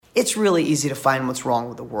It's really easy to find what's wrong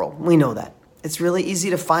with the world. We know that. It's really easy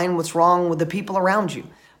to find what's wrong with the people around you.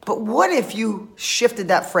 But what if you shifted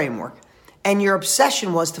that framework and your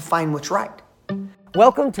obsession was to find what's right?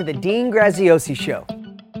 Welcome to the Dean Graziosi Show.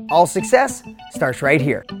 All success starts right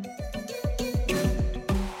here.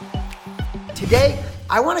 Today,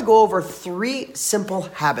 I want to go over 3 simple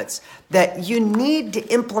habits that you need to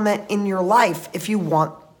implement in your life if you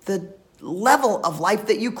want the level of life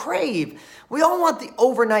that you crave. We all want the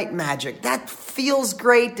overnight magic. That feels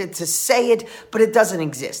great to say it, but it doesn't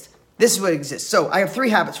exist. This is what exists. So I have 3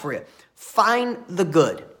 habits for you. Find the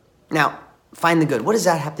good. Now, find the good. What does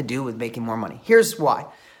that have to do with making more money? Here's why.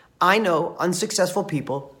 I know unsuccessful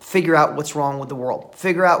people figure out what's wrong with the world,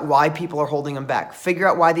 figure out why people are holding them back, figure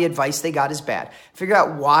out why the advice they got is bad, figure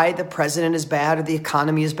out why the president is bad or the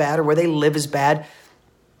economy is bad or where they live is bad.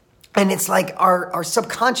 And it's like our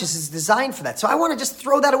subconscious is designed for that. So I want to just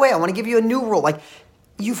throw that away. I want to give you a new rule. Like,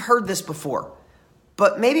 you've heard this before,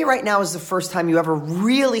 but maybe right now is the first time you ever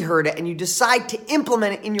really heard it and you decide to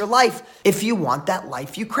implement it in your life if you want that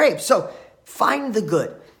life you crave. So find the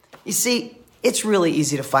good. You see, it's really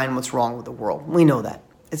easy to find what's wrong with the world. We know that.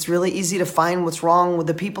 It's really easy to find what's wrong with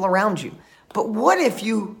the people around you. But what if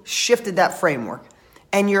you shifted that framework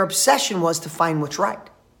and your obsession was to find what's right,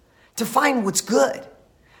 to find what's good,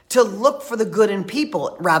 to look for the good in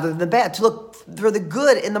people rather than the bad, to look for the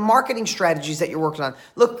good in the marketing strategies that you're working on,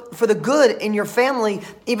 look for the good in your family,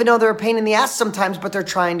 even though they're a pain in the ass sometimes, but they're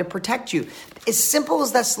trying to protect you. As simple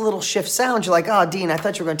as that little shift sounds, you're like, oh, Dean, I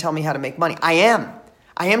thought you were going to tell me how to make money. I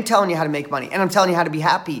am telling you how to make money, and I'm telling you how to be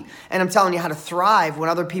happy, and I'm telling you how to thrive when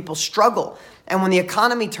other people struggle. And when the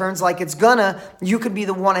economy turns like it's gonna, you could be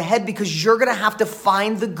the one ahead because you're gonna have to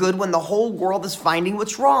find the good when the whole world is finding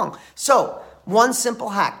what's wrong. So, one simple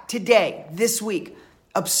hack today, this week,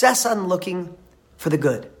 obsess on looking for the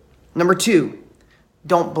good. Number 2,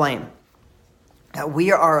 don't blame. Now,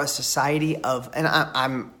 we are a society of, and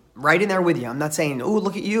I'm right in there with you. I'm not saying, oh,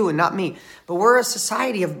 look at you and not me, but we're a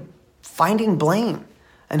society of finding blame.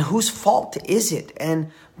 And whose fault is it?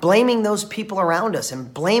 And blaming those people around us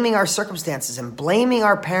and blaming our circumstances and blaming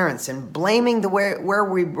our parents and blaming where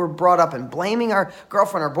we were brought up and blaming our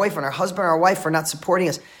girlfriend, our boyfriend, our husband, our wife for not supporting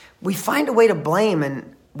us. We find a way to blame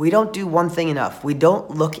and we don't do one thing enough. We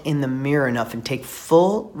don't look in the mirror enough and take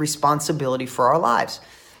full responsibility for our lives.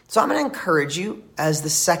 So I'm going to encourage you as the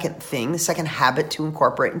second thing, the second habit to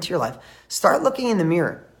incorporate into your life, start looking in the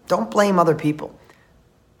mirror. Don't blame other people.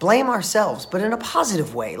 Blame ourselves, but in a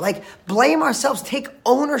positive way. Like, blame ourselves. Take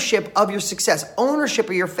ownership of your success, ownership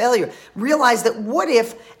of your failure. Realize that what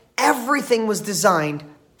if everything was designed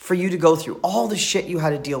for you to go through? All the shit you had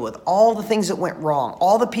to deal with, all the things that went wrong,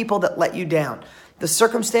 all the people that let you down, the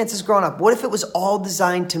circumstances growing up. What if it was all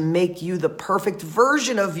designed to make you the perfect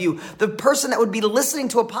version of you? The person that would be listening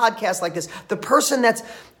to a podcast like this, the person that's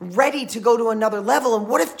ready to go to another level. And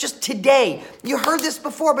what if just today, you heard this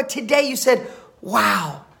before, but today you said,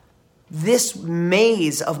 wow, this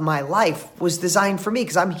maze of my life was designed for me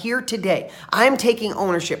because I'm here today. I'm taking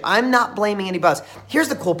ownership. I'm not blaming anybody else. Here's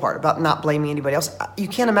the cool part about not blaming anybody else. You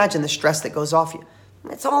can't imagine the stress that goes off you.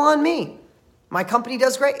 It's all on me. My company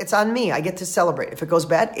does great. It's on me. I get to celebrate. If it goes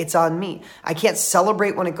bad, it's on me. I can't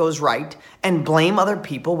celebrate when it goes right and blame other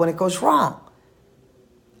people when it goes wrong.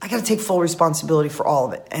 I got to take full responsibility for all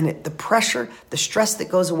of it. And the pressure, the stress that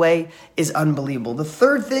goes away is unbelievable. The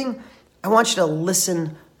third thing, I want you to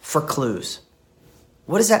listen for clues.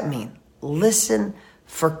 What does that mean? Listen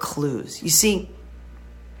for clues. You see,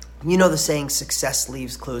 you know the saying, success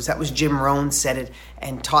leaves clues. That was Jim Rohn said it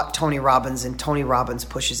and taught Tony Robbins, and Tony Robbins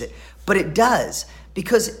pushes it. But it does,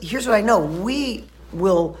 because here's what I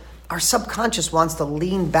know. Our subconscious wants to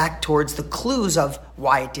lean back towards the clues of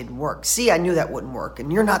why it didn't work. See, I knew that wouldn't work,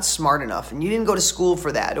 and you're not smart enough, and you didn't go to school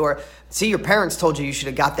for that. Or, see, your parents told you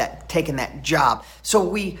should have taken that job. So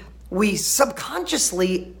we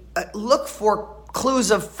subconsciously look for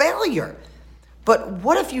clues of failure. But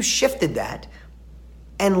what if you shifted that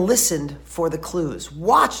and listened for the clues,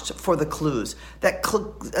 watched for the clues? That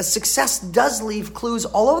success does leave clues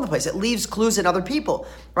all over the place. It leaves clues in other people,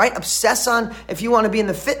 right? Obsess on, if you want to be in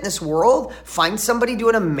the fitness world, find somebody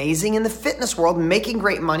doing amazing in the fitness world, making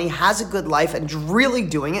great money, has a good life, and really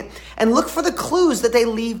doing it, and look for the clues that they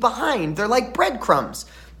leave behind. They're like breadcrumbs.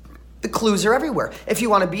 The clues are everywhere. If you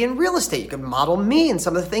want to be in real estate, you can model me and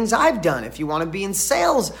some of the things I've done. If you want to be in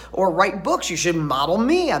sales or write books, you should model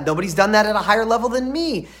me. Nobody's done that at a higher level than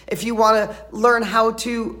me. If you want to learn how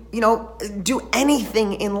to, do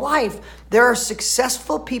anything in life, there are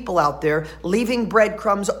successful people out there leaving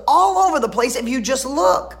breadcrumbs all over the place if you just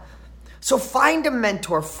look. So find a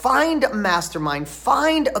mentor, find a mastermind,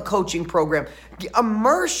 find a coaching program.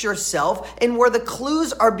 Immerse yourself in where the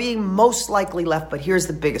clues are being most likely left. But here's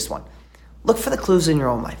the biggest one. Look for the clues in your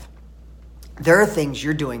own life. There are things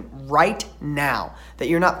you're doing right now that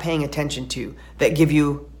you're not paying attention to that give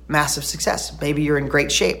you massive success. Maybe you're in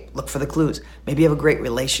great shape. Look for the clues. Maybe you have a great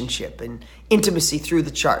relationship and intimacy through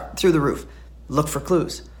the roof. Look for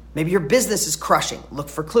clues. Maybe your business is crushing. Look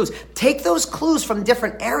for clues. Take those clues from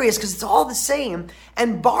different areas because it's all the same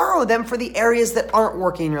and borrow them for the areas that aren't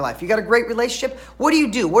working in your life. You got a great relationship? What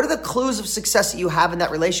do? What are the clues of success that you have in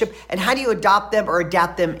that relationship? And how do you adopt them or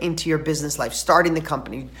adapt them into your business life? Starting the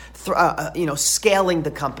company, scaling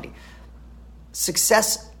the company.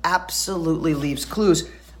 Success absolutely leaves clues,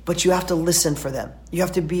 but you have to listen for them. You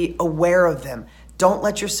have to be aware of them. Don't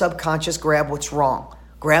let your subconscious grab what's wrong.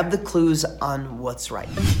 Grab the clues on what's right.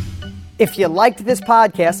 If you liked this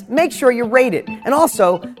podcast, make sure you rate it. And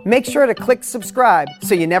also, make sure to click subscribe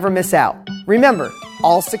so you never miss out. Remember,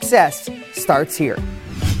 all success starts here.